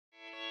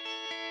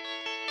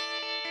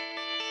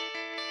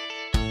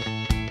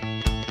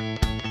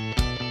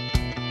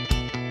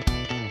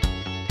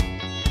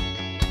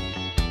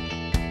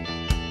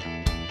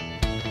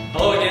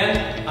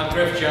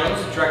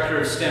Jones, Director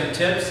of STEM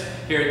Tips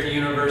here at the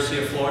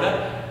University of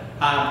Florida.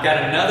 I've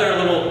got another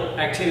little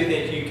activity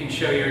that you can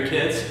show your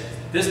kids.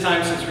 This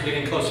time, since we're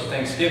getting close to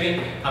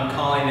Thanksgiving, I'm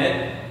calling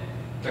it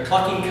the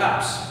Clucking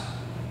Cups.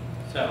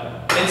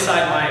 So,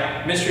 inside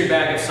my mystery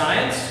bag of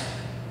science,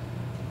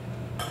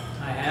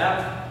 I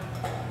have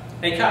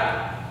a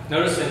cup.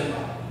 Notice in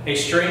a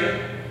string,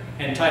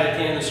 and tied at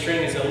the end of the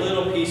string is a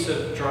little piece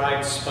of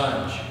dried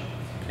sponge.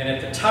 And at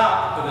the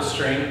top of the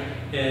string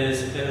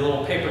is a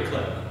little paper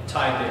clip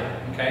tied there,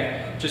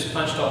 okay? Just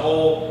punched a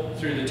hole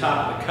through the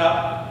top of the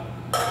cup,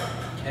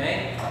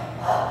 okay?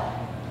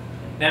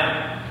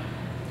 Now,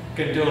 I'm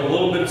going to do a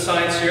little bit of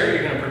science here.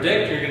 You're going to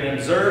predict, you're going to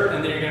observe,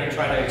 and then you're going to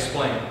try to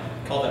explain.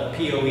 Call that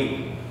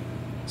POE.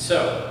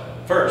 So,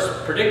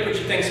 first, predict what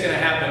you think is going to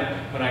happen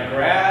when I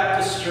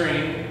grab the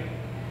string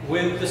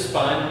with the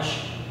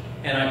sponge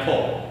and I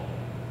pull.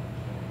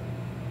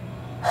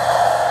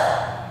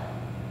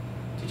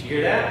 Did you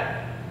hear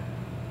that?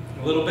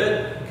 A little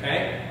bit,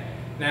 okay?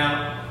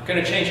 Now, I'm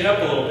going to change it up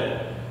a little bit.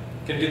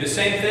 I'm going to do the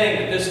same thing,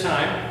 but this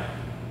time,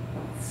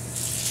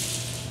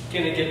 I'm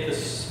going to get the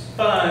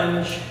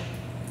sponge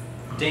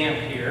damp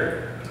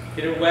here,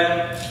 get it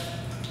wet,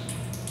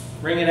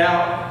 wring it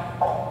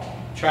out,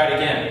 try it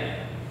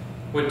again.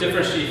 What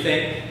difference do you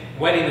think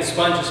wetting the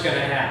sponge is going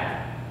to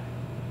have?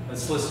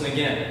 Let's listen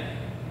again.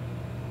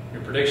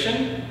 Your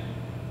prediction?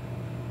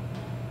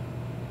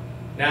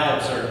 Now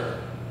observe.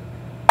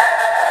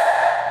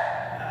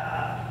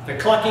 The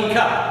clucking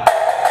cup.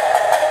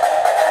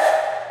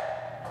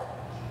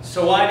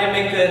 So why did it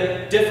make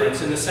the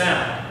difference in the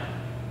sound?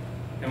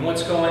 And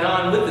what's going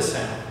on with the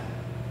sound?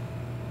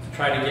 Let's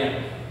try it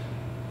again.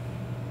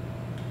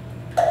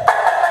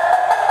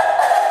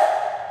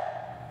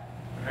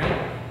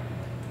 Alright?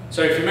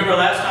 So if you remember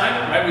last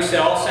time, right, we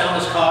said all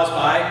sound is caused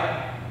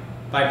by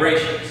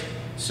vibrations.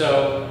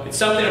 So it's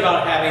something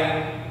about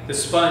having the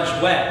sponge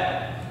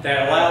wet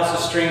that allows the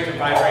string to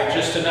vibrate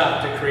just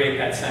enough to create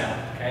that sound.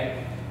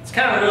 Okay? It's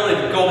kind of really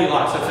the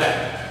Goldilocks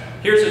effect.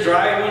 Here's a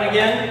dry one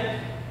again.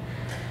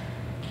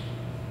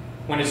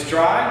 When it's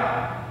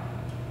dry,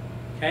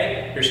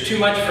 okay, there's too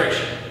much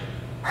friction.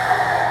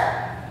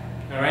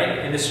 Alright?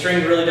 And the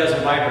string really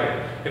doesn't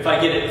vibrate. If I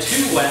get it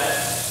too wet,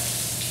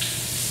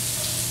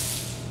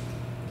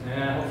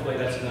 hopefully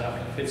that's enough.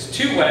 If it's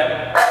too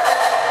wet,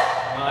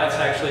 well, that's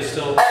actually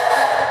still,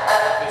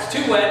 if it's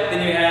too wet,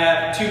 then you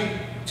have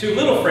too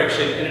little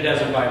friction and it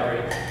doesn't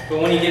vibrate.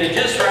 But when you get it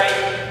just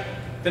right,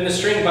 then the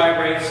string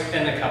vibrates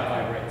and the cup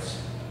vibrates.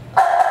 Isn't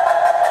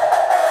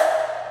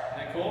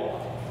that cool?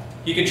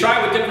 You can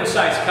try with different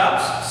size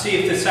cups, see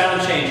if the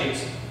sound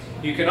changes.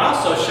 You can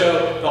also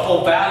show the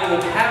whole value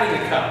of having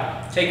the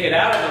cup. Take it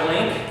out of the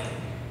link,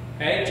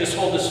 okay? Just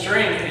hold the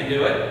string and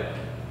do it.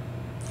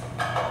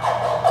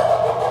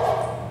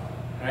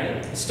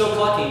 Right? It's still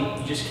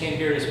clucking, you just can't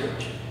hear it as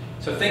much.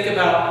 So think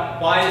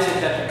about why is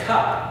it that the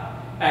cup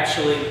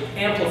actually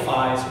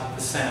amplifies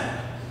the sound.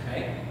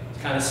 Okay?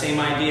 It's kind of the same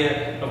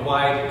idea of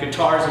why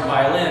guitars and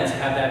violins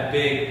have that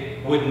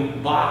big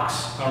wooden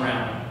box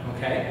around them.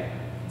 Okay?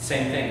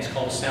 Same thing, it's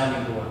called a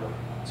sounding board.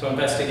 So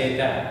investigate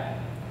that.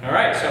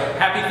 Alright, so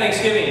happy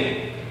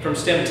Thanksgiving from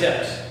STEM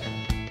Tips.